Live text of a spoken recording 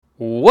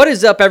What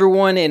is up,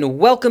 everyone, and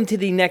welcome to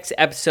the next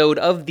episode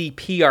of the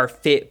PR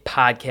Fit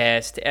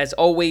podcast. As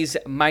always,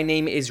 my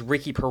name is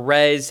Ricky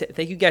Perez.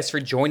 Thank you guys for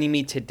joining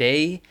me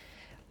today.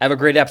 I have a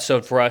great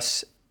episode for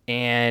us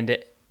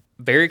and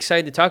very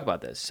excited to talk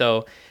about this.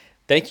 So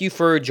thank you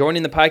for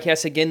joining the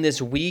podcast again this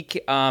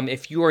week.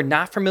 If you are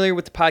not familiar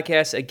with the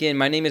podcast, again,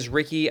 my name is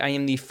Ricky. I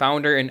am the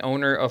founder and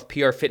owner of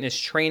PR Fitness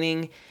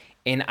Training,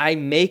 and I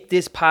make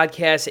this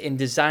podcast and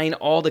design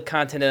all the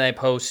content that I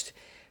post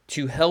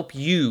to help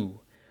you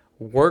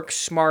work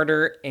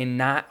smarter and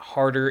not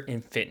harder in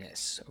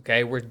fitness,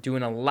 okay? We're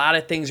doing a lot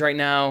of things right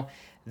now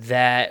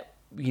that,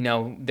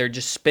 they're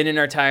just spinning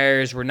our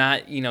tires. We're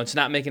not, it's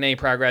not making any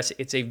progress.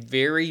 It's a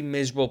very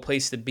miserable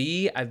place to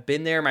be. I've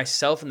been there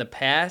myself in the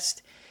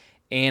past,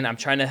 and I'm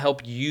trying to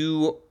help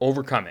you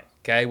overcome it,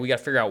 okay? We got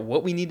to figure out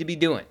what we need to be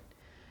doing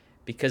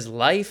because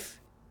life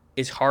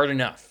is hard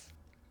enough,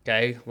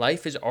 okay?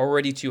 Life is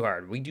already too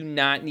hard. We do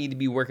not need to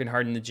be working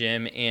hard in the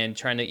gym and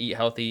trying to eat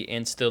healthy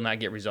and still not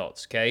get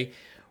results, okay?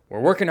 We're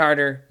working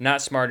harder,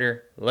 not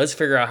smarter. Let's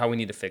figure out how we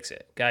need to fix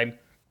it, okay?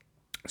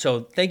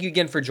 So thank you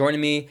again for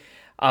joining me.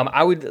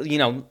 I would,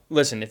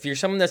 listen, if you're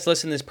someone that's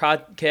listened to this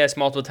podcast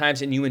multiple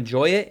times and you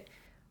enjoy it,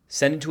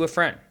 send it to a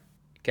friend,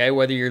 okay?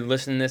 Whether you're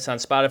listening to this on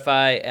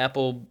Spotify,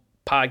 Apple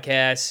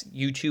Podcasts,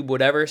 YouTube,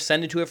 whatever,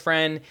 send it to a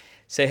friend.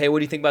 Say, hey, what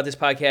do you think about this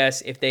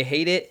podcast? If they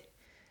hate it,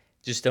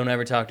 just don't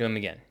ever talk to them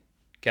again,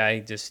 okay?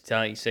 Just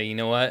say, you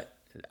know what?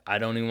 I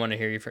don't even want to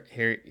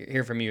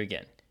hear from you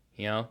again,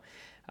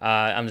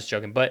 I'm just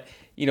joking, but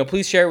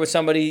please share it with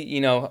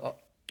somebody.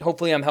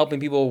 Hopefully I'm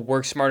helping people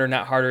work smarter,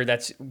 not harder.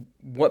 That's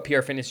what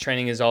PR Fitness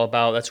Training is all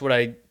about. That's what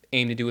I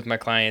aim to do with my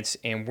clients,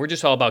 and we're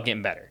just all about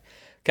getting better.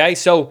 Okay,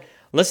 so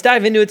let's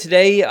dive into it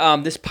today.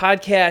 This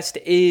podcast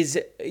is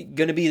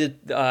going to be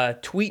the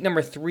tweet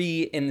number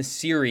 3 in the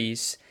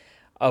series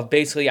of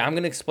basically I'm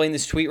going to explain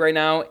this tweet right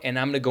now, and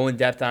I'm going to go in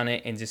depth on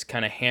it and just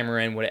kind of hammer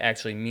in what it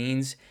actually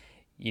means.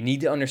 You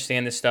need to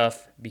understand this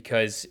stuff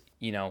because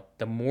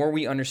the more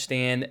we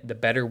understand, the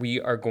better we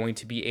are going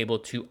to be able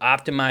to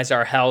optimize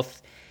our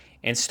health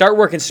and start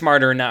working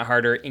smarter and not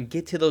harder and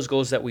get to those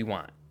goals that we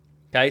want.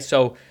 Okay,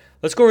 so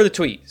let's go over the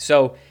tweet.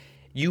 So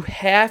you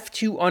have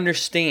to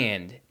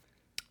understand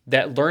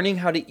that learning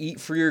how to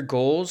eat for your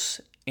goals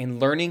and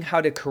learning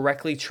how to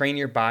correctly train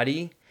your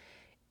body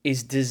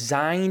is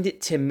designed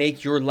to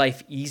make your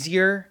life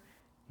easier,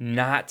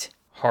 not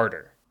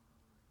harder.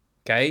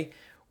 Okay?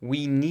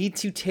 We need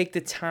to take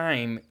the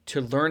time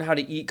to learn how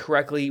to eat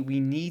correctly. We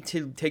need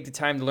to take the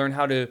time to learn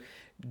how to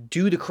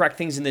do the correct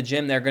things in the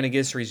gym that are going to get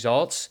us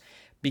results.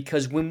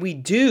 Because when we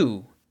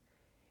do,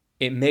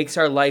 it makes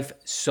our life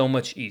so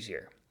much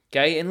easier.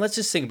 Okay? And let's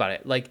just think about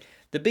it. Like,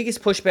 the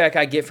biggest pushback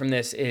I get from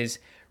this is,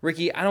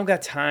 Ricky, I don't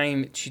got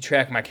time to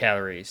track my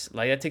calories.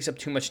 Like, that takes up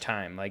too much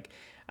time. Like,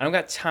 I don't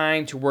got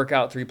time to work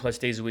out 3+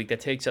 days a week. That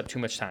takes up too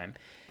much time.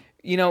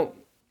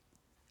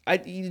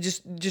 You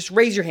just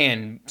raise your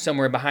hand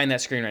somewhere behind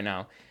that screen right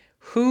now.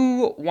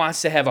 Who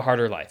wants to have a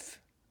harder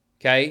life?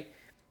 Okay?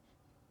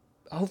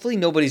 Hopefully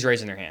nobody's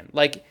raising their hand.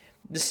 Like,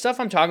 the stuff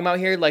I'm talking about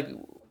here, like,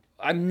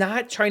 I'm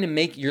not trying to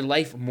make your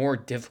life more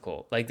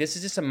difficult. Like, this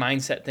is just a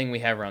mindset thing we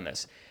have around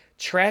this.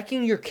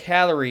 Tracking your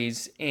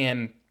calories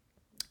and,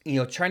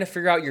 trying to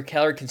figure out your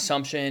calorie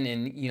consumption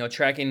and,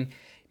 tracking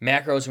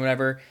macros and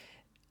whatever,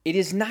 it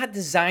is not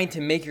designed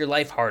to make your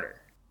life harder.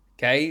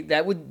 Okay?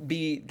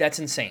 That's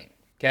insane.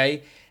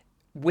 Okay?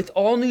 With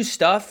all new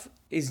stuff,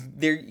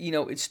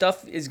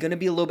 stuff is going to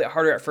be a little bit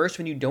harder at first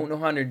when you don't know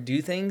how to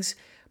do things,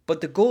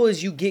 but the goal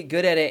is you get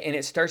good at it and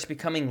it starts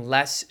becoming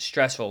less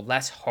stressful,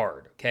 less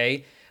hard,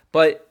 okay?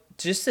 But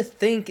just to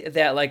think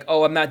that like,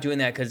 oh, I'm not doing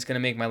that because it's going to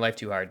make my life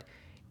too hard.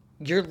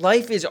 Your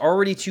life is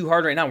already too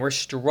hard right now. We're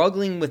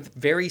struggling with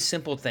very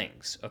simple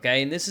things,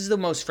 okay? And this is the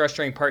most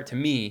frustrating part to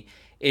me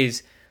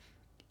is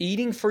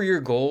eating for your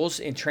goals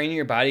and training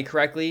your body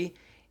correctly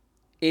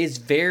is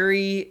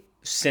very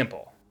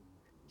simple.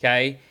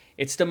 Okay,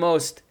 it's the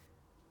most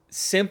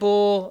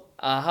simple.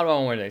 How do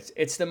I word this?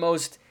 It's the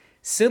most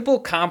simple,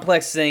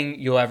 complex thing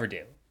you'll ever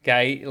do.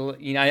 Okay,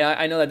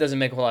 I know that doesn't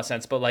make a whole lot of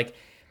sense, but like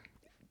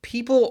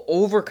people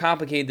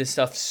overcomplicate this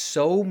stuff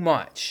so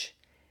much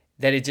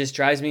that it just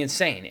drives me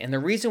insane. And the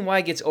reason why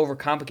it gets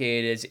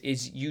overcomplicated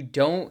is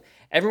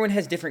everyone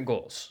has different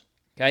goals.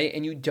 Okay,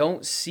 and you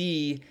don't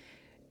see.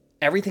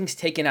 Everything's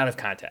taken out of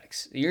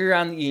context. You're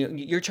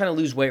trying to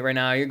lose weight right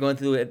now. You're going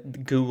through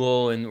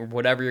Google and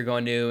whatever you're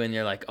going to do, and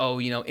you're like, oh,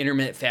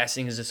 intermittent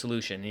fasting is a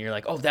solution. And you're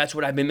like, oh, that's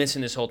what I've been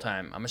missing this whole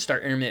time. I'm gonna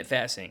start intermittent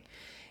fasting.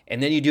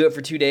 And then you do it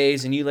for 2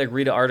 days, and you like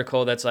read an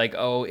article that's like,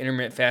 oh,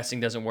 intermittent fasting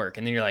doesn't work.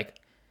 And then you're like,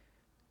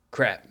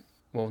 crap.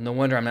 Well, no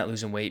wonder I'm not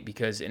losing weight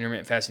because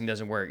intermittent fasting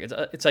doesn't work.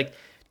 It's like,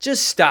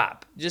 just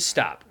stop.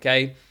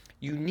 Okay?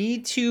 You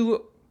need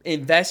to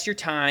invest your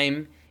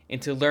time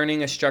into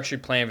learning a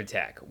structured plan of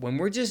attack. When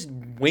we're just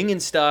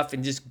winging stuff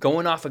and just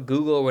going off of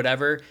Google or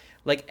whatever,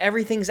 like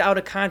everything's out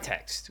of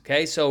context,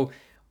 okay? So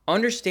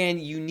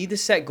understand you need to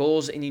set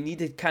goals and you need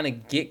to kind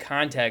of get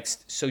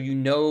context so you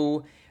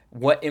know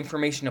what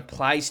information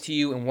applies to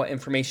you and what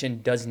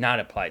information does not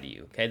apply to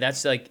you, okay?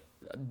 That's like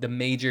the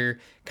major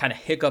kind of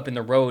hiccup in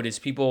the road is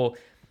people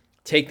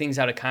take things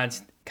out of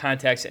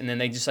context, and then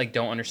they just like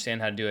don't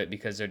understand how to do it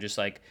because they're just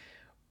like,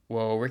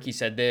 well, Ricky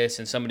said this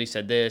and somebody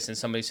said this and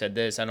somebody said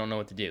this. I don't know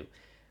what to do.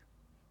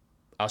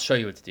 I'll show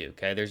you what to do.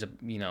 Okay. There's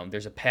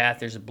a path,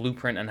 there's a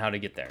blueprint on how to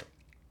get there.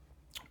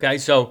 Okay.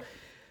 So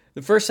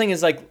the first thing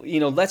is like,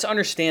 let's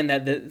understand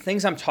that the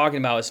things I'm talking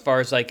about as far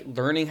as like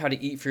learning how to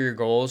eat for your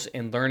goals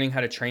and learning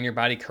how to train your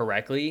body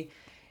correctly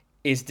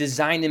is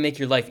designed to make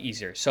your life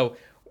easier. So,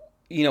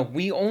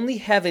 we only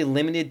have a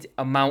limited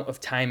amount of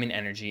time and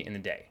energy in the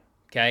day.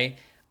 Okay.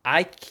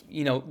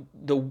 We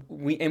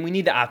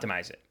need to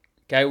optimize it.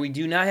 Okay. We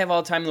do not have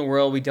all the time in the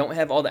world. We don't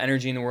have all the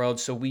energy in the world.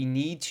 So we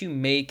need to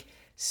make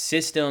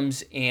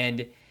systems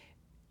and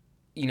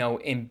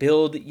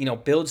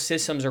build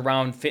systems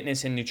around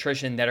fitness and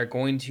nutrition that are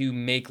going to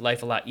make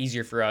life a lot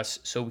easier for us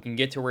so we can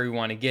get to where we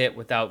want to get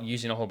without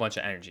using a whole bunch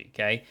of energy.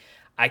 Okay.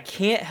 I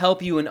can't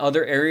help you in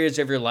other areas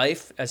of your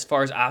life as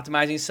far as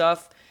optimizing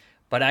stuff,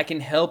 but I can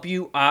help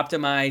you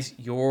optimize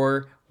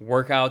your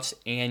workouts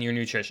and your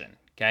nutrition.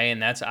 Okay.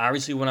 And that's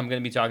obviously what I'm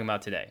going to be talking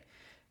about today.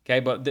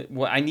 Okay. But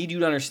what I need you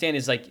to understand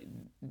is like,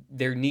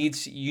 you need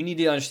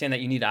to understand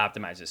that you need to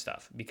optimize this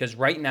stuff because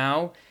right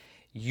now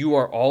you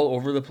are all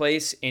over the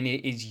place and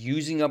it is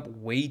using up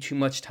way too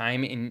much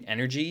time and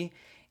energy.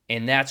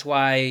 And that's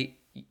why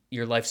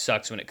your life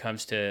sucks when it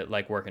comes to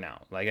like working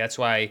out. Like that's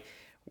why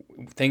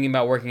thinking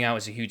about working out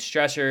is a huge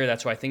stressor.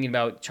 That's why thinking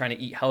about trying to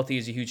eat healthy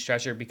is a huge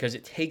stressor because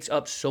it takes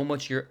up so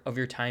much of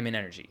your time and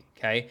energy.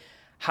 Okay.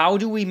 How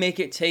do we make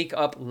it take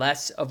up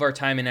less of our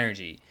time and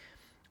energy?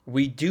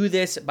 We do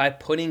this by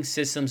putting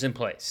systems in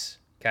place.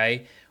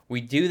 Okay. We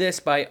do this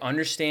by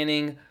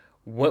understanding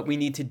what we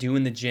need to do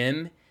in the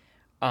gym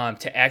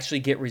to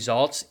actually get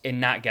results and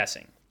not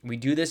guessing. We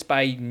do this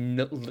by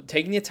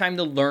taking the time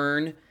to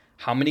learn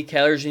how many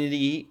calories you need to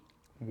eat,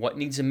 what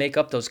needs to make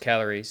up those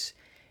calories,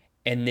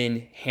 and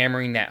then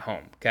hammering that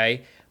home,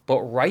 okay?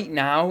 But right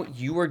now,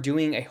 you are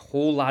doing a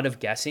whole lot of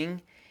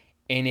guessing,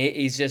 and it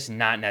is just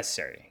not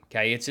necessary,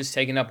 okay? It's just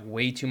taking up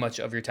way too much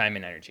of your time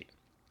and energy,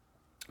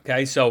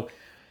 okay? So,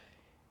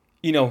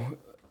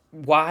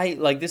 why,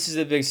 like, this is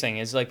the biggest thing,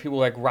 is like people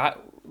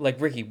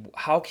like Ricky,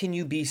 how can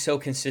you be so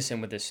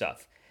consistent with this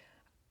stuff?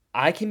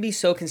 I can be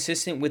so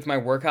consistent with my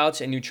workouts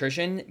and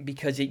nutrition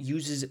because it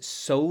uses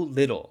so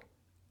little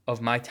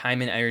of my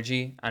time and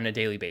energy on a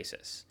daily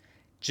basis.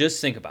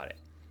 Just think about it.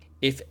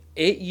 If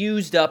it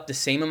used up the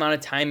same amount of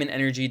time and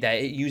energy that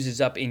it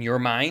uses up in your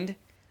mind,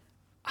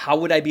 how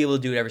would I be able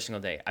to do it every single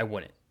day? I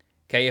wouldn't.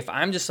 Okay, if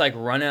I'm just like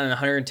running on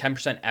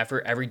 110%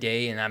 effort every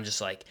day and I'm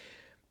just like,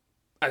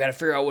 I got to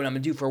figure out what I'm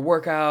going to do for a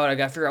workout, I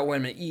got to figure out what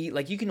I'm going to eat.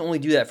 Like you can only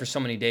do that for so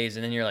many days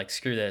and then you're like,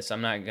 screw this,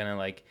 I'm not going to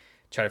like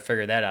try to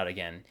figure that out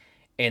again.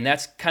 And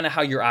that's kind of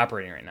how you're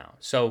operating right now.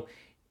 So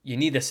you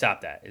need to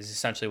stop that is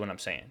essentially what I'm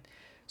saying.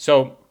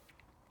 So,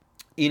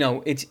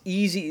 it's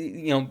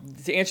easy,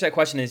 to answer that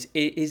question it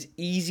is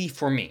easy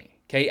for me.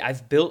 Okay.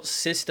 I've built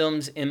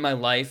systems in my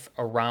life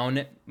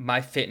around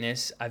my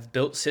fitness. I've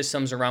built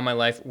systems around my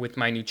life with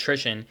my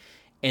nutrition,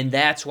 and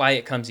that's why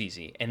it comes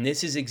easy. And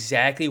this is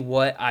exactly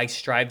what I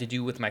strive to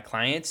do with my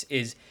clients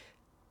is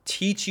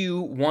teach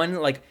you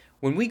like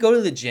when we go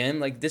to the gym,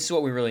 like this is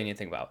what we really need to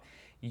think about.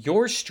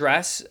 Your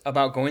stress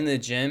about going to the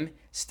gym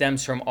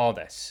stems from all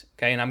this,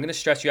 okay? And I'm going to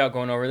stress you out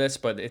going over this,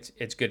 but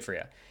it's good for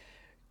you.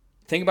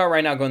 Think about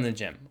right now going to the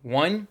gym.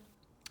 1,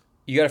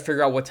 you got to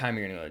figure out what time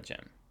you're going to go to the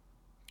gym,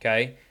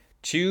 okay?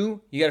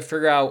 2, you got to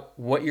figure out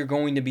what you're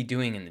going to be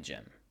doing in the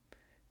gym,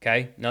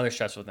 okay? Another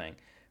stressful thing.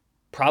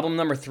 Problem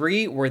number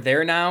 3, we're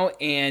there now,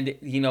 and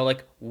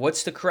like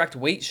what's the correct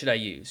weight should I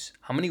use?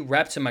 How many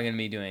reps am I going to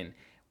be doing?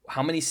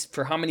 How many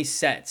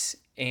sets?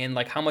 And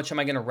like how much am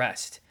I going to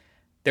rest?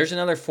 There's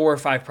another 4 or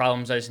 5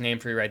 problems I just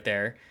named for you right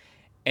there.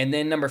 And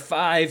then number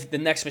 5, the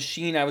next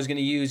machine I was going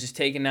to use is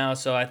taken now,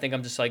 so I think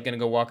I'm just like going to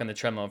go walk on the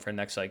treadmill for the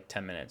next like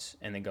 10 minutes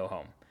and then go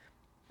home.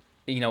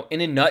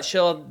 In a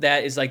nutshell,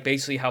 that is like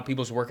basically how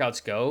people's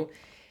workouts go.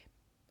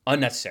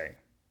 Unnecessary,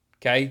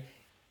 okay?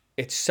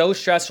 It's so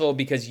stressful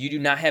because you do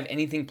not have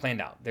anything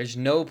planned out. There's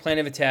no plan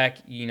of attack.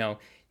 You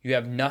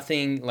have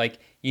nothing, like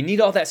you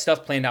need all that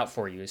stuff planned out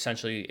for you,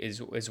 essentially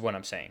is what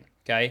I'm saying,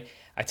 okay?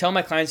 I tell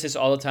my clients this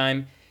all the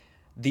time.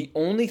 The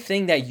only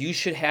thing that you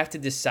should have to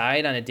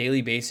decide on a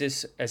daily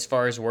basis as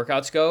far as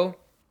workouts go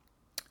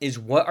is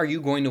what are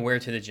you going to wear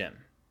to the gym,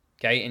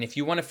 okay? And if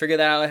you want to figure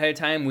that out ahead of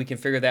time, we can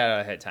figure that out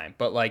ahead of time.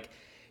 But like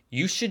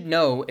you should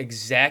know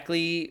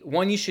exactly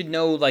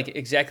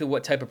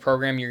what type of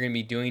program you're going to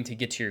be doing to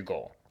get to your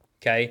goal,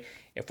 okay?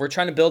 If we're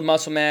trying to build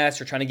muscle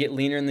mass or trying to get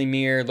leaner in the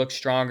mirror, look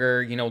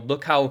stronger,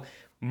 look how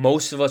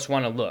most of us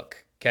want to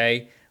look,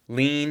 okay?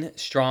 Lean,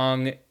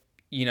 strong,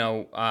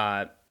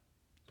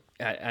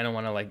 I don't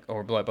want to like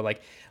overblow it, but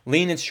like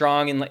lean and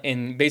strong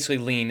and basically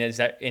lean is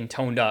that and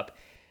toned up.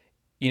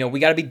 We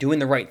got to be doing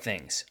the right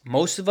things.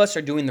 Most of us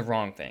are doing the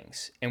wrong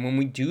things. And when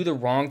we do the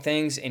wrong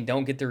things and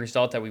don't get the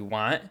result that we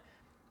want,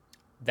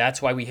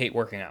 that's why we hate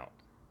working out.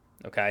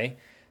 Okay?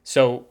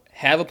 So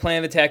have a plan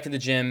of attack for the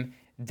gym.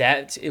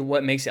 That's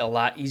what makes it a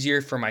lot easier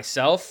for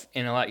myself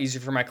and a lot easier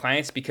for my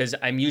clients because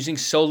I'm using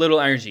so little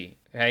energy.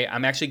 Okay.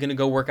 I'm actually going to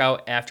go work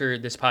out after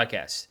this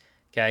podcast.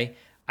 Okay.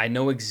 I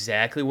know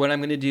exactly what I'm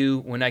going to do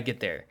when I get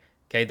there.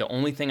 Okay. The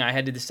only thing I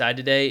had to decide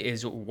today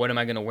is what am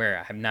I going to wear?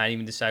 I have not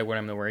even decided what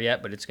I'm going to wear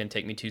yet, but it's going to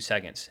take me 2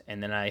 seconds.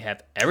 And then I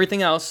have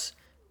everything else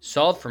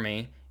solved for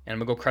me, and I'm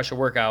going to go crush a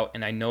workout,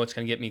 and I know it's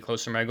going to get me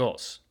closer to my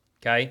goals.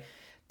 Okay.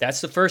 That's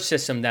the first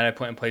system that I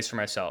put in place for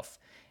myself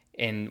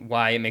and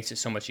why it makes it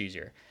so much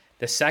easier.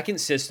 The second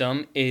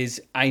system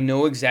is I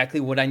know exactly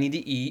what I need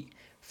to eat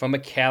from a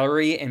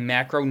calorie and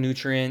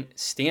macronutrient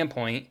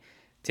standpoint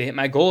to hit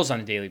my goals on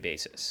a daily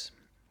basis.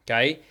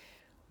 Okay?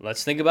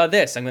 Let's think about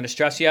this. I'm going to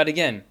stress you out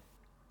again.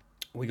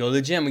 We go to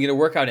the gym, we get a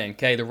workout in.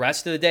 Okay? The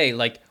rest of the day,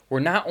 like, we're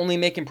not only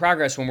making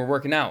progress when we're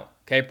working out.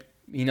 Okay?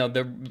 You know,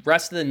 the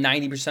rest of the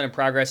 90% of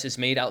progress is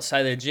made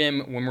outside of the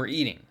gym when we're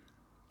eating.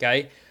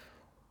 Okay?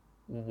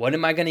 What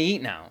am I going to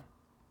eat now?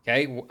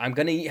 Okay, I'm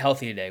going to eat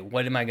healthy today.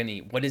 What am I going to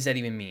eat? What does that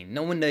even mean?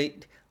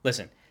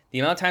 Listen, the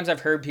amount of times I've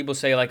heard people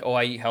say like, oh,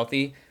 I eat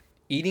healthy.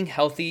 Eating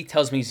healthy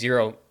tells me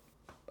zero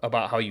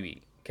about how you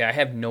eat. Okay, I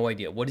have no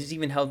idea. What does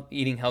even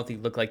eating healthy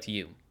look like to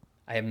you?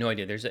 I have no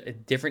idea. There's a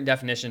different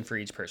definition for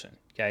each person.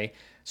 Okay,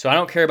 so I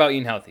don't care about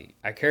eating healthy.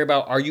 I care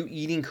about, are you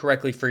eating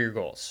correctly for your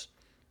goals?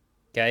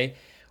 Okay,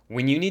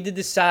 when you need to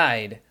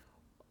decide,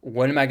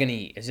 what am I going to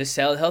eat? Is this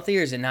salad healthy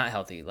or is it not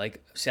healthy?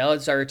 Like,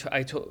 salads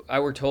I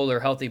were told are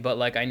healthy, but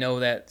like I know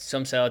that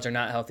some salads are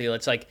not healthy.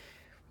 It's like,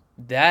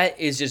 that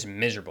is just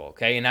miserable,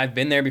 okay? And I've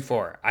been there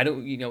before. I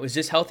don't, is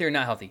this healthy or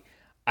not healthy?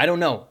 I don't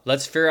know.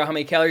 Let's figure out how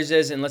many calories it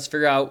is and let's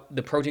figure out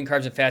the protein,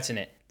 carbs, and fats in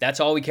it. That's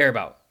all we care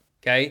about,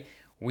 okay?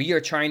 We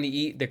are trying to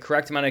eat the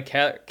correct amount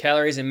of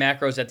calories and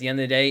macros at the end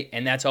of the day,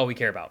 and that's all we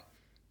care about,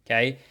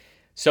 okay?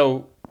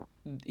 So,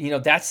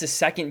 that's the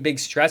second big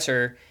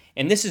stressor.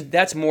 And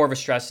that's more of a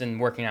stress than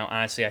working out,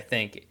 honestly, I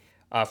think,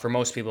 for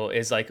most people,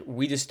 is like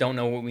we just don't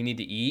know what we need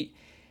to eat.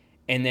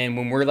 And then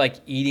when we're like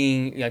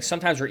eating, like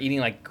sometimes we're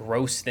eating like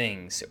gross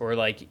things or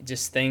like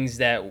just things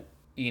that,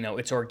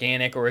 it's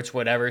organic or it's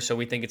whatever. So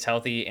we think it's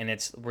healthy and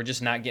we're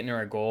just not getting to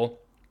our goal.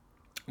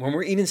 When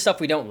we're eating stuff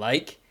we don't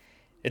like,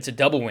 it's a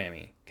double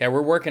whammy. Okay.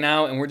 We're working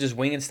out and we're just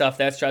winging stuff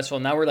that's stressful.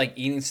 Now we're like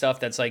eating stuff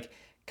that's like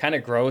kind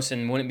of gross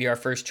and wouldn't be our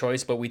first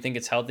choice, but we think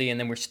it's healthy. And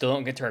then we still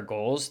don't get to our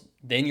goals.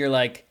 Then you're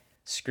like,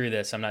 screw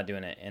this, I'm not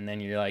doing it. And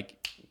then you're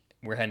like,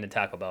 we're heading to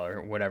Taco Bell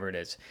or whatever it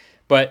is.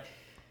 But,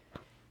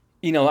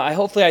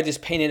 hopefully I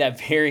just painted that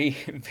very,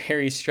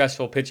 very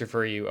stressful picture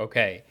for you.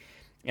 Okay.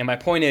 And my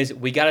point is,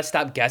 we got to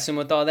stop guessing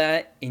with all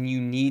that. And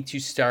you need to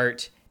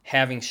start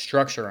having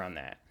structure on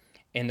that.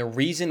 And the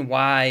reason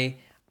why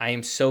I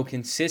am so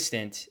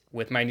consistent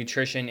with my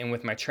nutrition and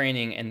with my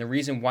training, and the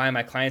reason why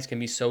my clients can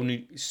be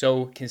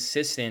so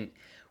consistent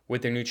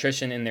with their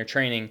nutrition and their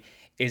training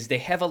is they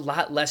have a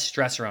lot less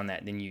stress around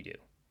that than you do.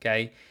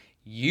 Okay,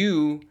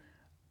 you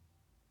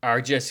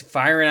are just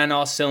firing on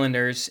all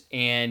cylinders,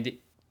 and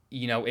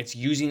it's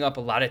using up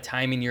a lot of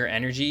time and your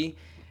energy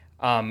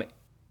for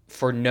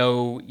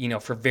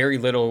for very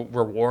little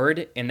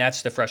reward, and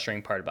that's the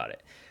frustrating part about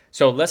it.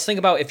 So let's think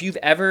about if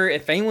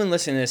anyone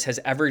listening to this has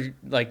ever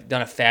like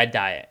done a fad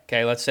diet.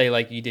 Okay, let's say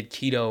like you did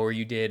keto or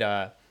you did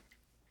I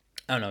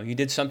don't know, you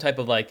did some type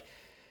of like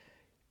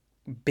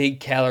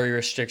big calorie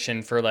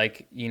restriction for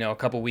like a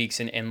couple weeks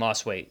and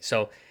lost weight.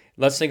 So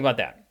let's think about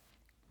that.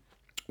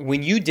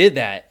 When you did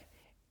that,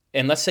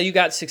 and let's say you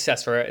got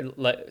success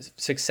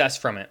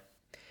from it,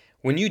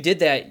 when you did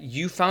that,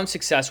 you found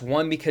success,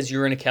 one, because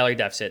you're in a calorie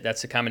deficit.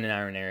 That's the common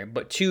denominator.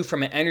 But two,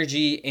 from an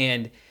energy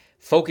and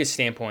focus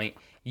standpoint,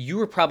 you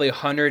were probably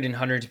 100 and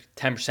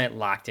 110%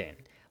 locked in.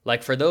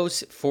 Like for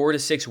those 4 to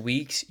 6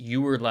 weeks,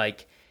 you were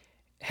like,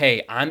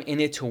 hey, I'm in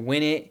it to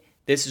win it.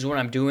 This is what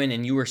I'm doing.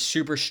 And you were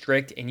super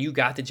strict and you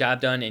got the job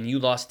done and you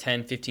lost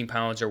 10, 15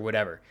 pounds or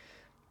whatever.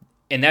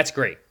 And that's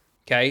great.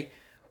 Okay.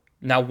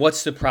 Now,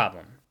 what's the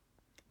problem?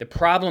 The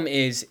problem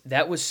is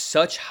that was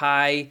such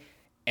high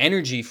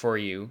energy for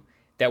you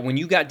that when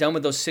you got done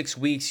with those 6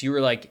 weeks, you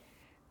were like,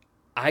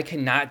 I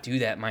cannot do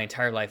that my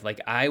entire life.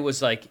 Like I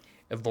was like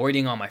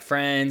avoiding all my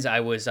friends.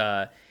 I was,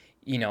 I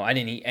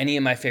didn't eat any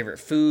of my favorite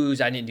foods.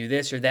 I didn't do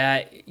this or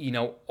that,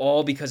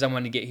 all because I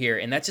wanted to get here.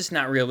 And that's just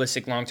not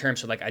realistic long-term.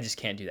 So like, I just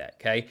can't do that.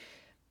 Okay.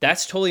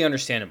 That's totally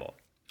understandable.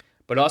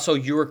 But also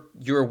you're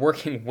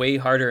working way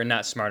harder and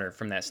not smarter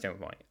from that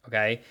standpoint.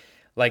 Okay.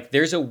 Like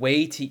there's a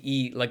way to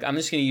eat, like I'm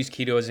just going to use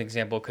keto as an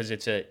example because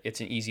it's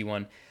an easy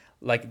one.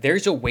 Like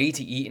there's a way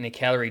to eat in a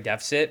calorie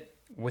deficit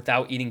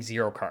without eating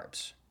zero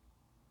carbs.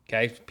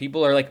 Okay?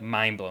 People are like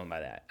mind blown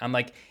by that. I'm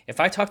like, if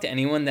I talk to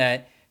anyone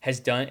that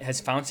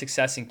has found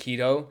success in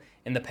keto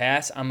in the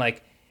past, I'm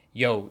like,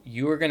 yo,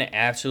 you are going to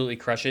absolutely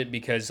crush it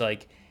because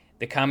like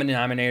the common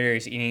denominator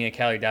is eating a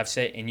calorie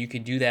deficit and you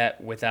can do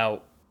that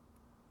without,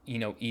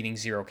 eating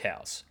zero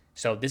calories.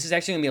 So this is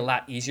actually going to be a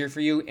lot easier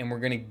for you and we're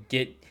going to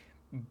get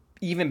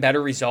even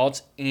better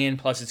results, and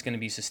plus it's going to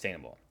be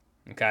sustainable.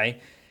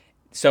 Okay.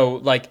 So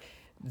like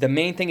the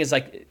main thing is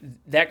like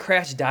that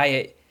crash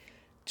diet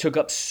took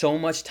up so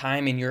much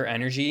time and your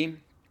energy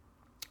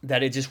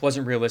that it just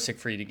wasn't realistic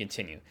for you to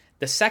continue.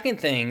 The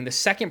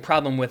second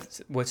problem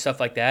with stuff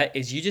like that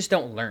is you just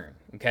don't learn,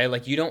 okay?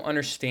 Like you don't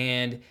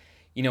understand,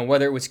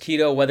 whether it was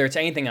keto, whether it's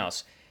anything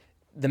else.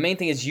 The main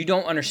thing is you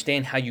don't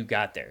understand how you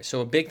got there.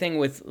 So a big thing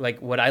with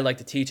like what I like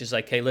to teach is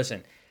like, hey,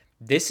 listen,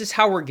 this is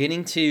how we're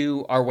getting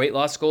to our weight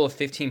loss goal of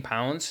 15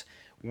 pounds.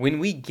 When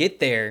we get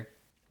there,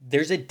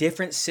 there's a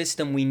different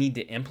system we need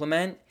to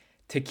implement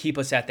to keep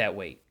us at that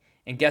weight.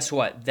 And guess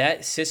what?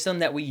 That system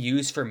that we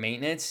use for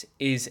maintenance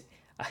is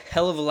a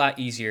hell of a lot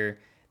easier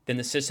than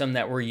the system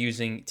that we're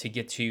using to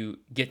get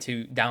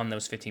to down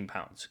those 15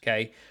 pounds,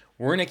 okay?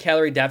 We're in a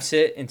calorie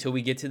deficit until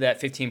we get to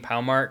that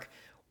 15-pound mark.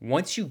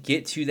 Once you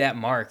get to that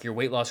mark, your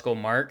weight loss goal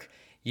mark,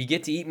 you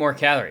get to eat more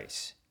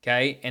calories,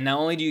 okay? And not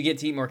only do you get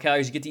to eat more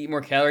calories, you get to eat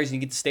more calories and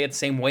you get to stay at the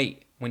same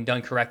weight when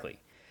done correctly.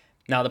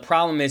 Now, the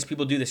problem is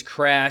people do this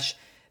crash.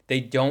 They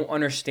don't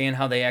understand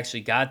how they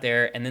actually got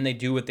there, and then they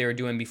do what they were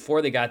doing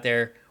before they got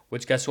there,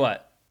 which guess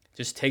what?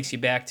 Just takes you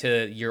back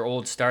to your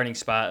old starting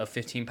spot of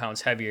 15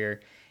 pounds heavier.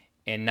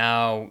 And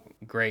now,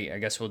 great, I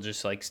guess we'll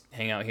just like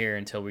hang out here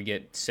until we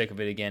get sick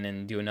of it again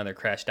and do another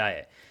crash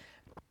diet.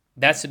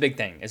 That's the big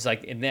thing. It's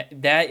like, and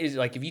that is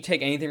like, if you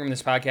take anything from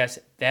this podcast,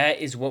 that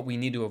is what we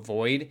need to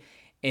avoid.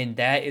 And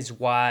that is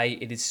why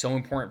it is so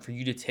important for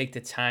you to take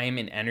the time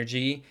and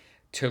energy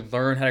to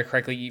learn how to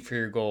correctly eat for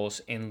your goals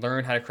and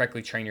learn how to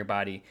correctly train your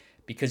body,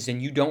 because then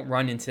you don't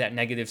run into that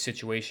negative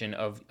situation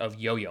of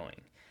yo-yoing.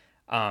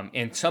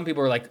 And some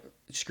people are like,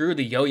 screw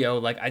the yo-yo,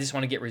 like I just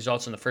want to get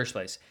results in the first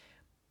place.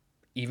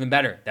 Even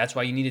better. That's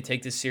why you need to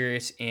take this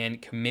serious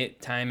and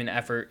commit time and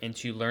effort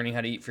into learning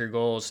how to eat for your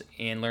goals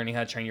and learning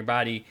how to train your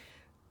body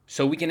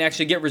so we can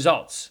actually get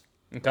results,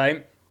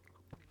 okay?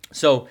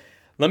 So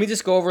let me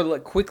just go over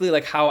quickly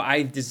like how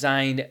I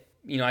designed,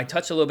 I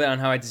touched a little bit on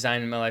how I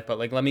designed my life, but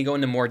like let me go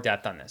into more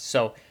depth on this.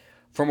 So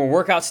from a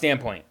workout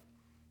standpoint,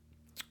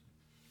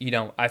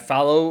 I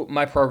follow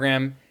my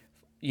program.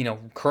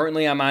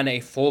 Currently I'm on a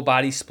full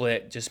body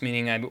split, just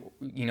meaning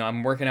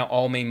I'm working out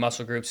all main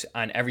muscle groups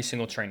on every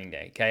single training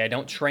day. Okay. I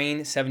don't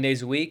train 7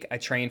 days a week. I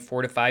train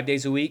 4 to 5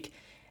 days a week.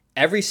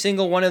 Every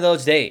single one of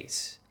those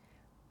days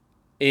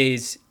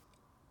is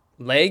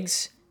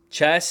legs,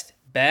 chest,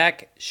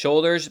 back,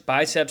 shoulders,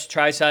 biceps,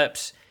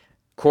 triceps,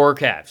 core,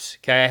 calves.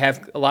 Okay. I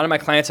have a lot of my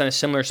clients on a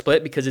similar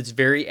split because it's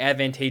very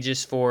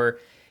advantageous for,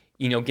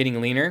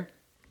 getting leaner.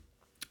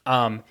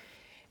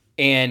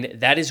 And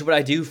that is what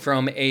I do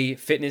from a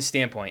fitness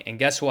standpoint. And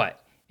guess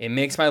what? It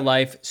makes my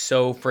life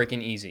so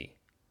freaking easy.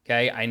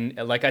 Okay.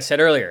 Like I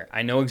said earlier,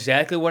 I know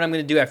exactly what I'm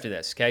going to do after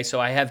this. Okay. So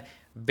I have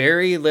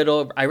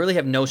I really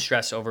have no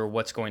stress over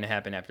what's going to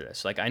happen after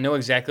this. Like I know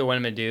exactly what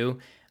I'm going to do.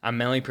 I'm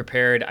mentally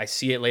prepared. I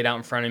see it laid out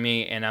in front of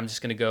me and I'm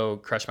just going to go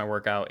crush my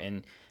workout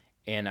and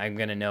I'm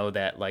going to know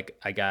that like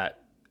I got,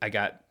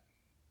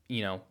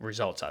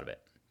 results out of it.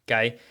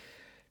 Okay.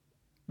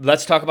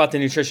 Let's talk about the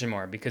nutrition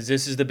more because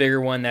this is the bigger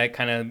one that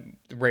kind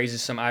of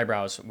raises some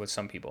eyebrows with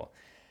some people.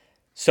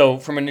 So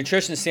from a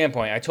nutrition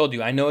standpoint, I told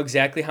you I know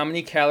exactly how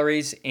many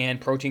calories and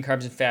protein,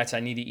 carbs, and fats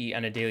I need to eat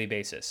on a daily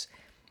basis.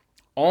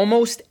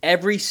 Almost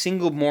every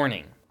single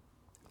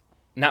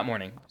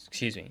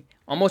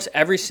almost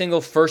every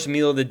single first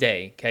meal of the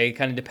day, okay? It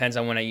kind of depends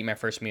on when I eat my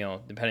first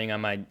meal, depending on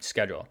my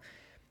schedule.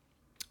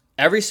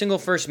 Every single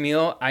first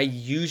meal, I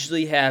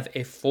usually have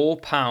a full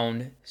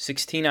pound,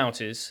 16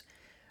 ounces,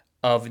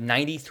 of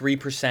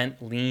 93%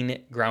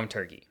 lean ground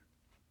turkey,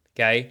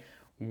 okay?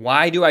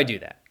 Why do I do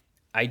that?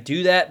 I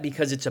do that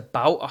because it's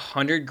about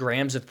 100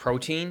 grams of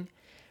protein.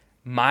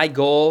 My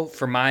goal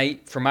for my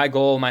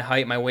goal, my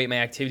height, my weight, my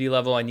activity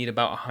level, I need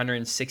about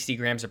 160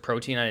 grams of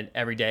protein on it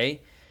every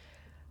day.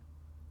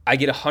 I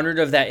get 100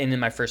 of that in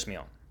my first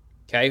meal,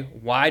 okay?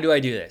 Why do I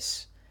do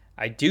this?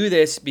 I do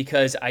this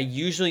because I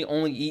usually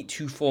only eat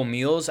 2 full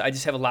meals. I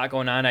just have a lot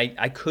going on.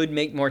 I could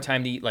make more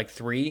time to eat like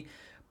 3,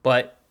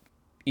 but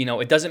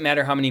it doesn't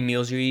matter how many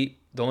meals you eat.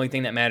 The only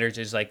thing that matters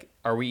is like,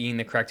 are we eating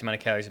the correct amount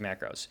of calories and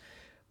macros?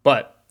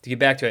 But to get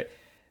back to it,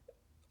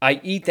 I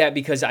eat that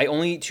because I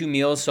only eat 2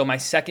 meals. So my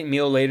second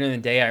meal later in the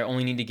day, I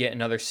only need to get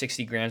another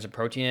 60 grams of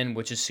protein in,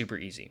 which is super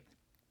easy.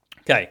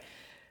 Okay.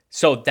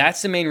 So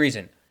that's the main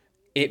reason.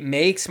 It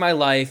makes my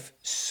life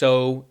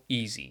so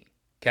easy.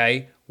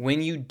 Okay.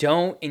 When you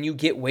don't and you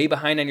get way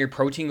behind on your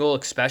protein goal,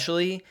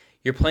 especially,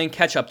 you're playing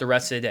catch up the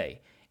rest of the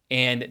day.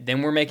 And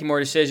then we're making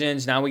more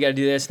decisions. Now we got to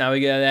do this. Now we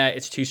got to do that.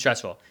 It's too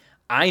stressful.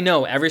 I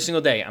know every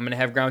single day I'm going to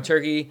have ground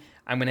turkey.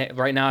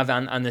 Right now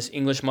I'm on this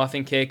English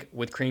muffin kick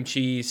with cream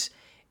cheese.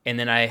 And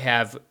then I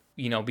have,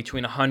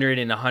 between 100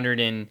 and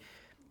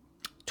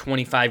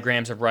 125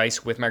 grams of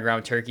rice with my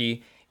ground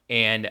turkey.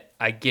 And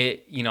I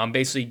get, I'm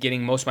basically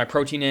getting most of my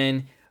protein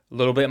in, a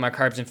little bit of my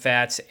carbs and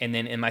fats. And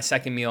then in my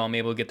second meal, I'm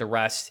able to get the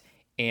rest.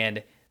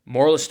 And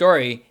moral of the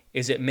story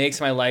is it makes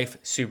my life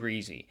super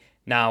easy.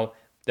 Now,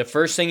 the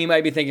first thing you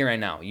might be thinking right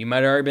now, you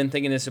might have already been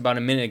thinking this about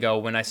a minute ago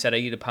when I said I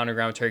eat a pound of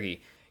ground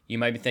turkey. You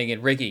might be thinking,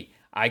 Ricky,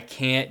 I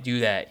can't do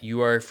that.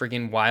 You are a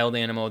freaking wild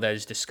animal that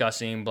is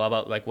disgusting, blah,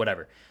 blah, like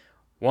whatever.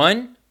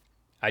 1,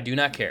 I do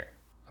not care.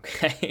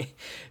 Okay.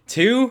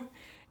 2,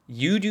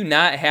 you do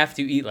not have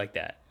to eat like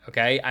that.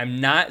 Okay,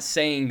 I'm not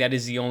saying that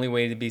is the only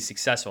way to be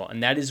successful,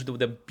 and that is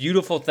the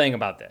beautiful thing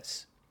about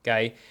this.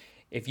 Okay,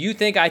 if you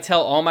think I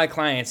tell all my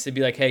clients to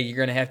be like, hey, you're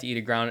gonna have to eat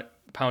a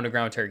pound of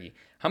ground turkey,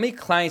 how many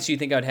clients do you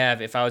think I'd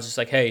have if I was just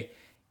like, hey,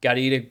 gotta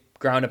eat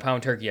a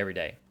pound turkey every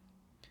day?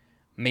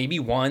 Maybe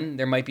one.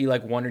 There might be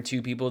like one or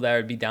two people that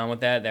would be down with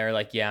that. That are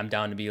like, yeah, I'm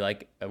down to be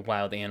like a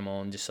wild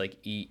animal and just like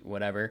eat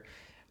whatever,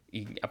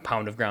 eat a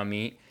pound of ground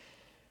meat.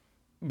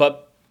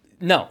 But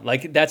no,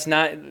 like that's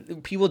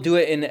not. People do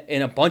it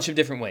in a bunch of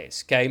different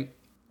ways. Okay,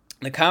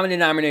 the common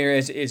denominator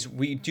is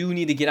we do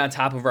need to get on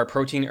top of our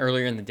protein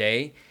earlier in the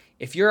day.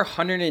 If you're a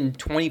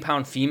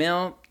 120-pound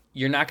female,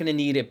 you're not going to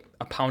need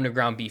a pound of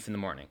ground beef in the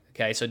morning.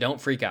 Okay, so don't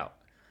freak out.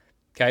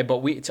 Okay,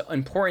 but it's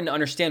important to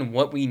understand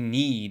what we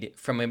need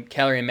from a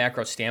calorie and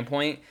macro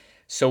standpoint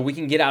so we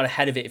can get out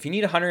ahead of it. If you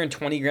need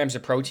 120 grams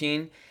of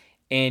protein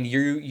and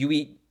you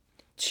eat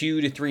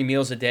 2 to 3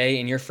 meals a day,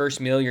 and your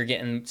first meal you're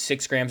getting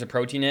 6 grams of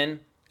protein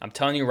in, I'm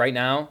telling you right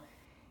now,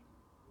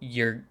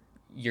 you're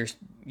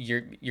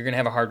gonna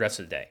have a hard rest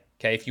of the day.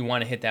 Okay, if you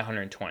want to hit that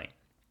 120.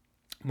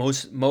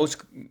 Most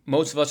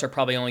of us are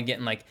probably only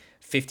getting like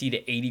 50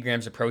 to 80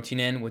 grams of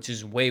protein in, which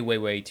is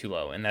way too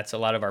low, and that's a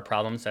lot of our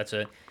problems. That's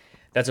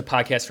a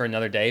podcast for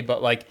another day.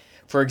 But like,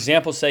 for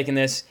example's sake in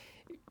this,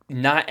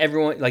 not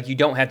everyone, like you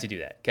don't have to do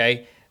that,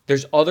 okay?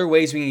 There's other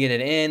ways we can get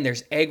it in.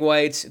 There's egg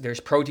whites, there's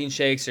protein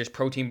shakes, there's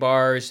protein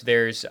bars,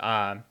 there's,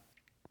 a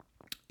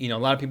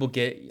lot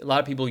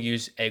of people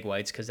use egg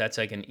whites because that's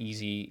like an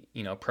easy,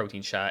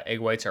 protein shot. Egg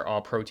whites are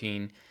all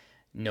protein,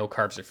 no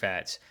carbs or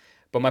fats.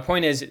 But my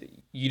point is,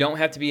 you don't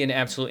have to be an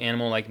absolute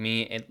animal like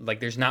me. And like,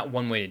 there's not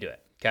one way to do it,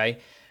 okay?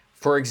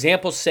 For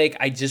example's sake,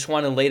 I just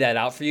want to lay that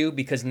out for you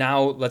because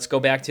now let's go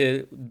back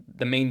to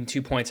the main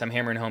 2 points I'm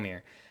hammering home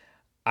here.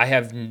 I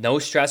have no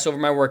stress over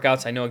my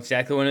workouts. I know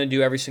exactly what I'm going to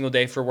do every single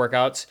day for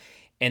workouts.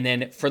 And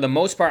then for the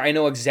most part, I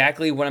know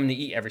exactly what I'm going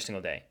to eat every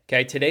single day.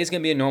 Okay, today's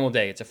going to be a normal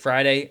day. It's a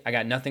Friday. I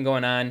got nothing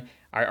going on.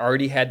 I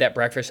already had that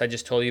breakfast I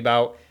just told you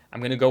about. I'm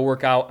going to go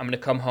work out. I'm going to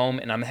come home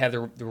and I'm going to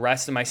have the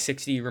rest of my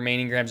 60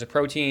 remaining grams of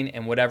protein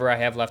and whatever I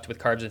have left with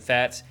carbs and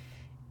fats.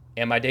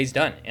 And my day's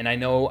done. And I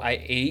know I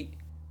ate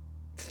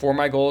for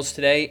my goals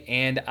today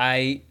and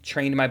I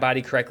trained my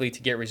body correctly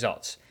to get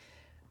results.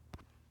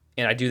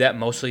 And I do that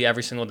mostly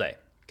every single day.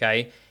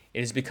 Okay. It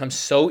has become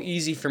so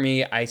easy for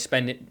me. I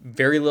spend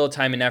very little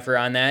time and effort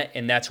on that,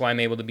 and that's why I'm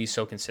able to be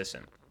so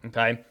consistent,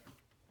 okay?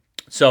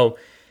 So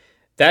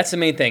that's the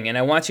main thing, and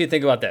I want you to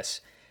think about this.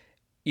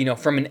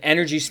 From an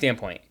energy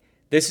standpoint,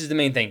 this is the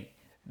main thing.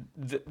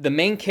 The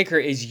main kicker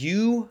is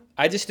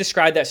I just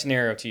described that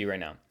scenario to you right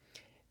now.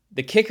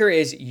 The kicker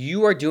is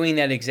you are doing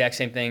that exact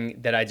same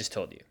thing that I just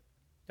told you,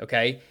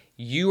 okay?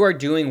 You are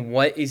doing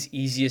what is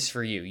easiest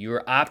for you. You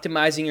are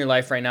optimizing your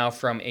life right now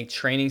from a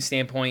training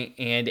standpoint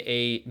and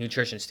a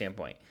nutrition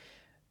standpoint.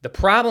 The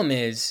problem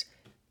is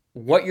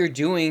what you're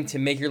doing to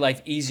make your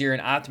life easier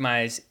and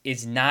optimize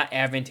is not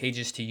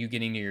advantageous to you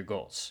getting to your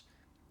goals.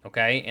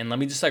 Okay? And let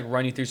me just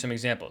run you through some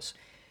examples.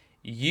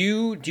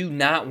 You do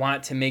not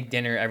want to make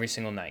dinner every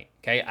single night.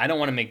 Okay? I don't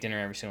want to make dinner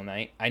every single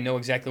night. I know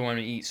exactly what I'm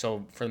going to eat.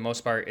 So for the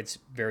most part, it's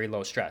very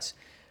low stress.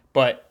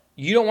 But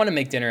you don't want to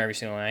make dinner every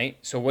single night.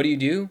 So what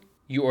do?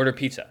 You order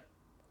pizza.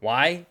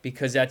 Why?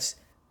 Because that's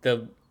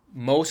the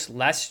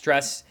less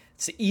stress.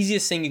 It's the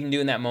easiest thing you can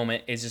do in that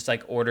moment is just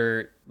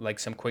order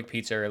some quick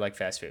pizza or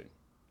fast food.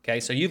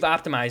 Okay, so you've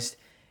optimized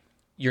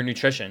your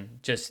nutrition.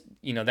 Just,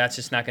 that's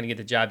just not going to get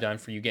the job done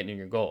for you getting to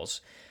your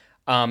goals.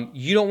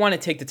 You don't want to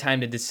take the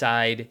time to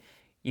decide,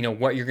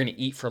 what you're going to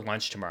eat for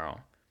lunch tomorrow.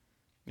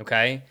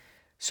 Okay,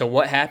 so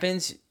what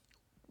happens?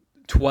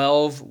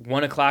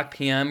 1 o'clock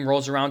p.m.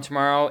 rolls around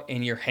tomorrow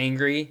and you're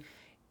hangry.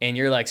 And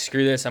you're like,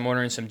 screw this, I'm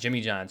ordering some Jimmy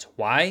John's.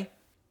 Why?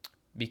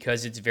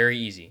 Because it's very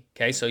easy.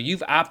 Okay, so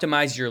you've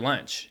optimized your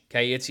lunch.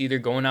 Okay, it's either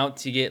going out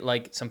to get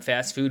some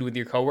fast food with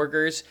your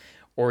coworkers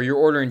or you're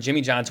ordering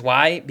Jimmy John's.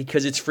 Why?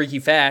 Because it's freaky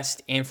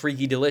fast and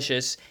freaky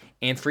delicious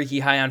and freaky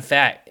high on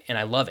fat, and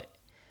I love it.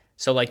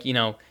 So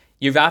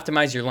you've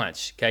optimized your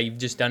lunch. Okay, you've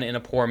just done it in a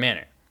poor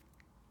manner.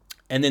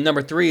 And then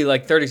number 3,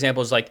 third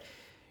example is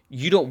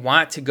you don't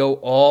want to go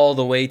all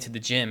the way to the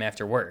gym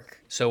after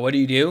work. So what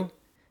do?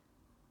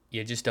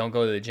 You just don't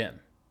go to the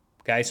gym.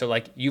 Okay, so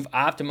you've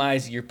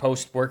optimized your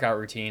post-workout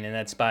routine, and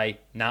that's by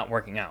not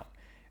working out.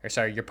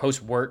 Your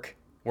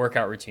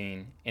post-workout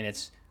routine, and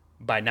it's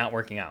by not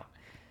working out.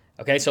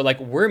 Okay, so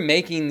we're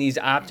making these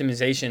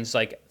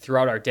optimizations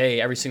throughout our day,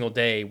 every single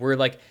day. We're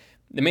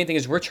the main thing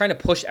is we're trying to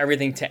push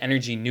everything to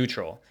energy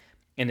neutral,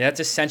 and that's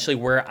essentially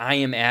where I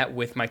am at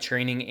with my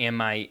training and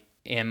my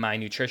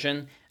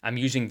nutrition. I'm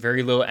using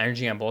very little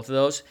energy on both of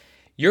those.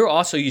 You're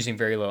also using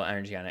very little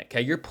energy on it. Okay,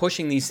 you're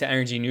pushing these to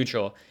energy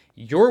neutral.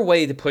 Your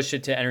way to push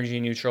it to energy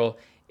neutral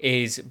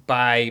is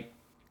by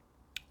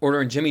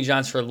ordering Jimmy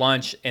John's for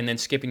lunch and then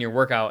skipping your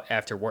workout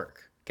after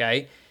work,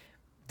 okay?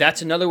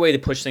 That's another way to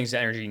push things to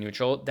energy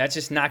neutral. That's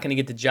just not going to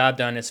get the job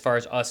done as far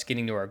as us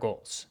getting to our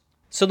goals.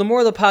 So the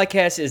moral of the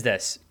podcast is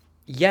this.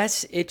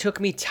 Yes, it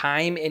took me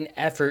time and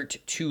effort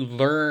to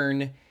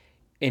learn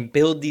and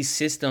build these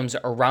systems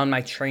around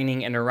my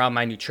training and around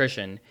my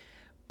nutrition,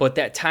 But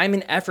that time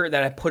and effort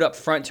that I put up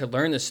front to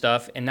learn this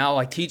stuff, and now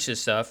I teach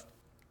this stuff,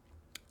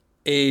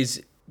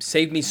 is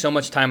saved me so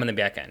much time on the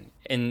back end.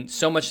 And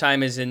so much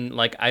time is in,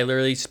 like, I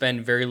literally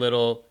spend very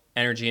little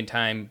energy and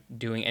time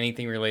doing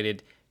anything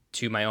related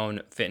to my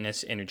own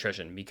fitness and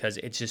nutrition because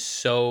it's just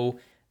so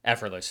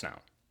effortless now.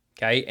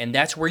 Okay. And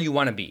that's where you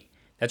want to be.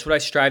 That's what I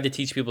strive to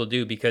teach people to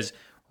do, because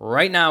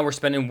right now we're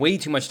spending way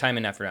too much time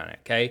and effort on it.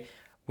 Okay.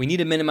 We need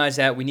to minimize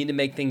that. We need to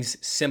make things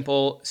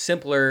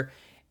simpler.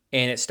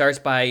 And it starts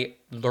by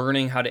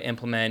learning how to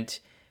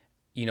implement,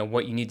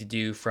 what you need to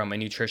do from a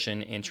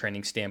nutrition and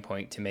training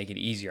standpoint to make it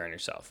easier on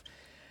yourself.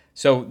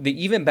 So the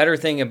even better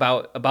thing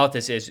about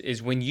this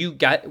is when you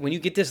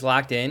get this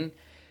locked in,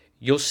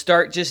 you'll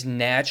start just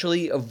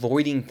naturally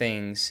avoiding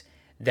things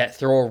that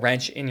throw a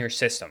wrench in your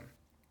system.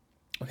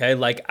 Okay,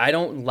 like I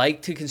don't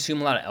like to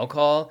consume a lot of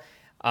alcohol.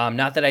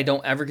 Not that I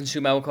don't ever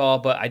consume alcohol,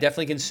 but I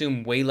definitely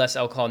consume way less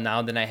alcohol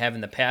now than I have in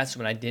the past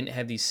when I didn't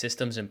have these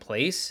systems in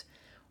place.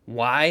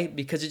 Why?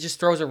 Because it just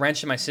throws a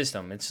wrench in my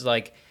system. It's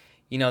like,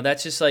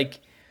 that's just like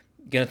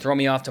going to throw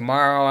me off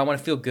tomorrow. I want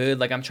to feel good.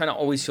 Like I'm trying to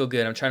always feel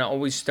good. I'm trying to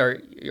always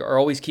start or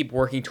always keep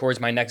working towards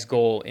my next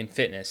goal in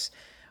fitness,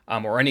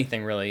 or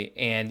anything really.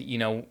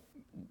 And,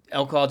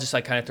 alcohol just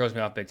like kind of throws me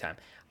off big time.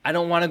 I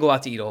don't want to go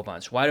out to eat a whole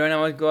bunch. Why do I not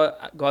want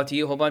to go out to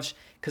eat a whole bunch?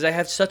 Because I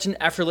have such an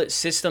effortless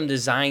system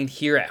designed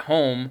here at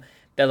home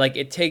that like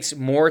it takes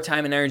more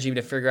time and energy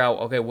to figure out,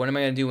 okay, what am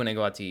I going to do when I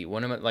go out to eat?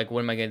 What am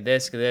I going to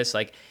this?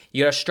 Like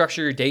you got to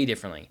structure your day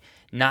differently.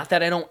 Not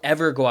that I don't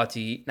ever go out to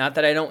eat, not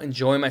that I don't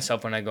enjoy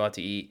myself when I go out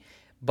to eat,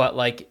 but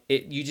like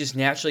you just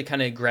naturally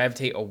kind of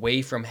gravitate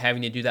away from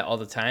having to do that all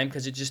the time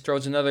because it just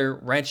throws another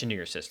wrench into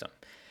your system.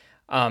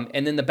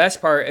 And then the best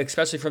part,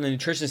 especially from the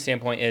nutrition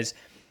standpoint, is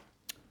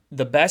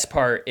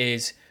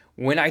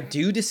when I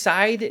do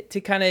decide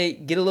to kind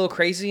of get a little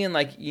crazy and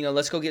like,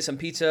 let's go get some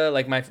pizza.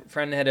 Like my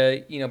friend had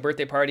a,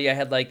 birthday party. I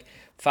had like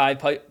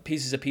 5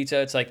 pieces of pizza.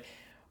 It's like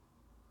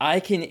I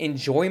can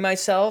enjoy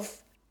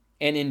myself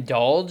and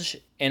indulge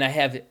and I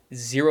have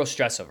zero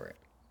stress over it.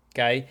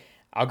 Okay.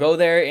 I'll go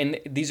there and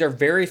these are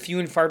very few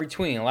and far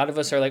between. A lot of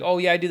us are like, oh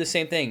yeah, I do the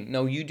same thing.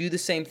 No, you do the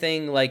same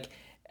thing like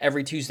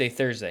every Tuesday,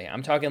 Thursday.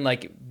 I'm talking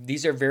like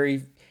these are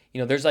very,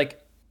 there's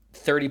like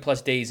 30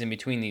 plus days in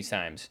between these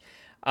times.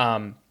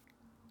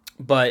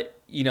 But,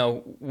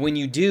 when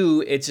you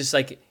do, it's just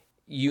like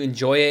you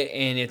enjoy it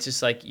and it's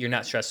just like you're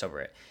not stressed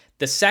over it.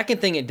 The second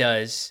thing it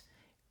does,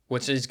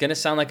 which is going to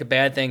sound like a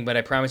bad thing, but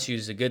I promise you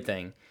is a good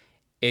thing,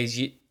 is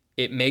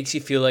it makes you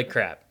feel like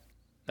crap.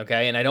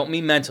 Okay? And I don't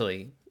mean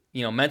mentally.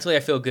 Mentally I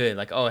feel good.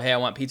 Like, oh, hey, I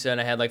want pizza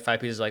and I had like 5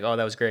 pizzas. Like, oh,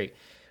 that was great.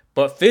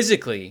 But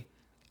physically,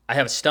 I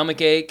have a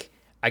stomach ache.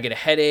 I get a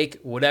headache,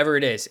 whatever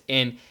it is.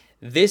 And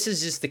this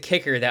is just the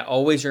kicker that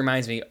always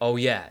reminds me, oh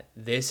yeah,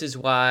 this is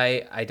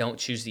why I don't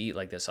choose to eat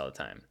like this all the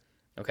time.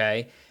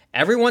 Okay?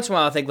 Every once in a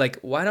while I think like,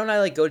 why don't I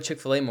like go to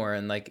Chick-fil-A more?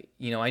 And like,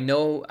 I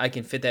know I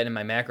can fit that in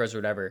my macros or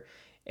whatever.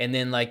 And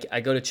then like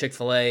I go to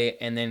Chick-fil-A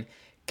and then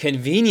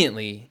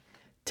conveniently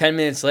 10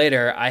 minutes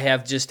later, I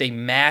have just a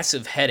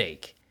massive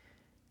headache.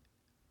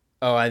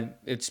 Now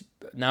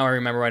I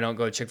remember why I don't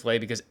go to Chick-fil-A,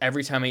 because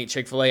every time I eat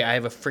Chick-fil-A, I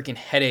have a freaking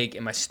headache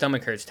and my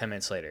stomach hurts 10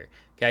 minutes later.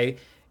 Okay?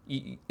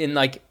 In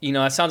like,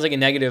 it sounds like a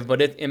negative,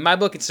 but in my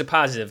book, it's a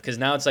positive, because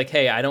now it's like,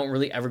 hey, I don't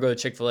really ever go to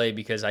Chick-fil-A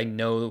because I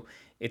know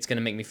it's going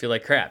to make me feel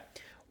like crap.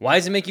 Why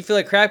does it make you feel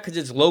like crap? Because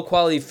it's low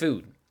quality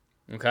food.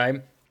 Okay.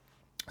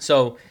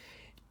 So,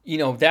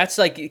 that's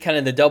like kind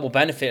of the double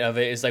benefit of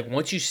it is like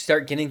once you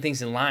start getting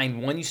things in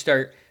line, 1, you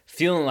start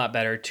feeling a lot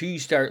better. 2, you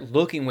start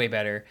looking way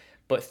better.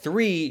 But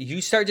 3, you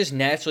start just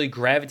naturally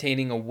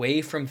gravitating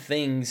away from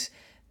things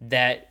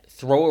that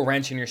throw a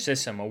wrench in your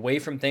system, away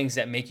from things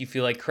that make you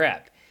feel like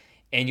crap.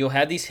 And you'll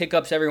have these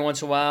hiccups every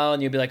once in a while,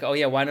 and you'll be like, oh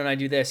yeah, why don't I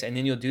do this? And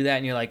then you'll do that,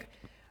 and you're like,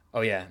 oh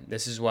yeah,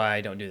 this is why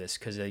I don't do this,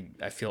 because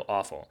I feel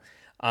awful.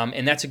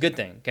 And that's a good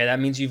thing. Okay, that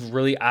means you've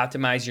really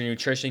optimized your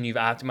nutrition, you've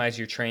optimized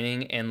your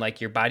training, and like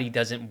your body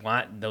doesn't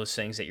want those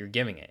things that you're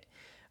giving it,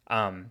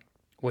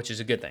 which is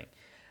a good thing.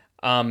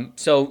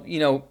 So,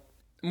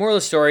 moral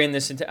of the story in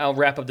this, and I'll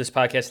wrap up this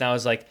podcast now,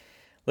 is like,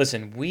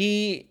 listen,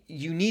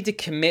 you need to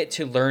commit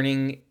to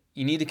learning.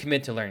 You need to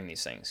commit to learning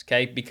these things,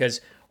 okay?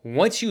 Because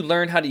once you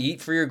learn how to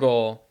eat for your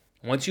goal,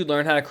 once you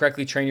learn how to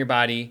correctly train your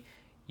body,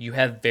 you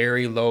have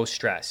very low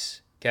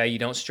stress, okay? You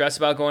don't stress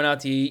about going out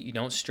to eat. You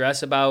don't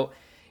stress about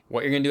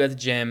what you're going to do at the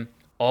gym.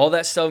 All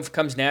that stuff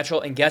comes natural.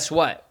 And guess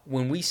what?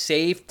 When we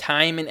save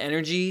time and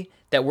energy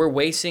that we're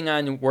wasting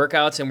on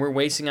workouts and we're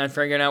wasting on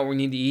figuring out what we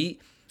need to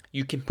eat,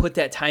 you can put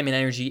that time and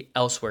energy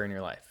elsewhere in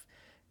your life,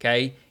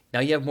 okay?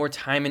 Now you have more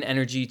time and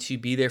energy to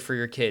be there for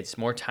your kids,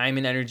 more time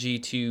and energy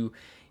to,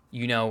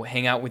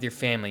 hang out with your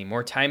family,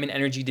 more time and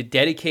energy to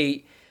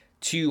dedicate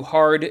to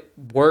hard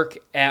work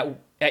at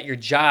your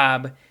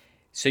job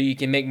so you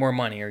can make more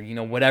money, or,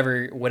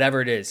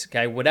 whatever it is,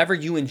 okay? Whatever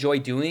you enjoy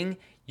doing,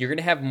 you're going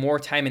to have more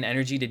time and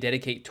energy to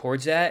dedicate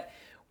towards that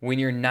when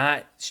you're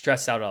not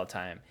stressed out all the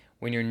time.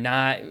 When you're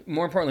not,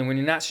 more importantly, when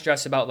you're not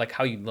stressed about like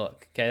how you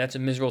look, okay? That's a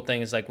miserable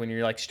thing, is like when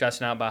you're like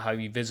stressing out about how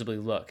you visibly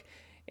look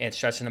and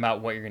stressing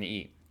about what you're going to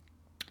eat.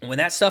 When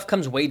that stuff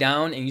comes way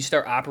down and you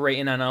start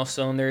operating on all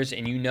cylinders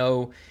and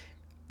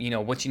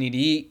what you need to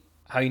eat,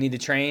 how you need to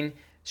train,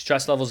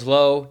 stress levels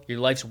low, your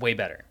life's way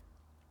better.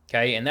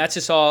 Okay? And that's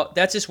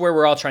just where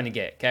we're all trying to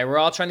get. Okay? We're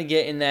all trying to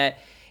get in that,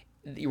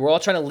 we're all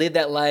trying to live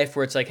that life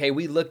where it's like, hey,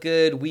 we look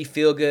good, we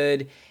feel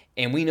good,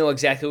 and we know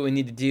exactly what we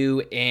need to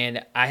do,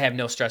 and I have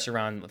no stress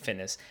around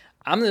fitness.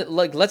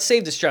 Let's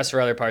save the stress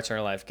for other parts of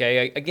our life.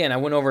 Okay? Again, I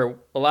went over,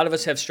 a lot of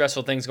us have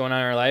stressful things going on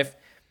in our life.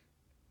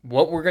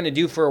 What we're going to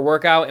do for a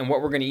workout and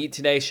what we're going to eat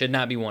today should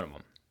not be one of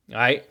them. All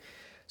right?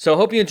 So I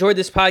hope you enjoyed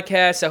this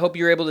podcast. I hope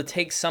you're able to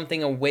take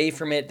something away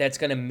from it that's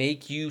going to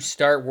make you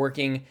start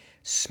working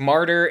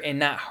smarter and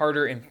not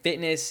harder in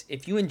fitness.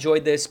 If you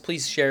enjoyed this,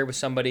 please share it with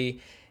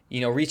somebody.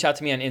 Reach out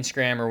to me on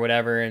Instagram or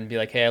whatever and be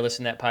like, hey, I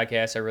listened to that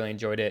podcast. I really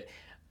enjoyed it.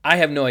 I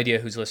have no idea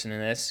who's listening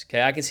to this.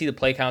 Okay, I can see the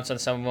play counts on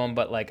some of them,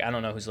 but I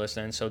don't know who's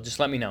listening. So just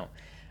let me know.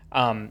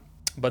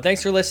 But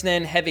thanks for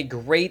listening. Have a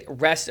great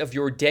rest of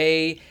your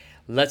day.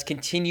 Let's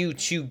continue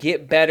to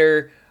get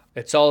better.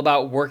 It's all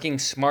about working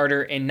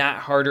smarter and not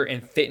harder in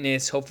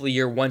fitness. Hopefully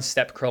you're one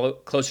step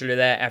closer to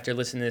that after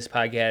listening to this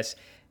podcast.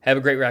 Have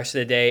a great rest of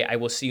the day. I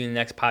will see you in the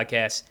next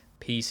podcast.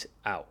 Peace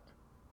out.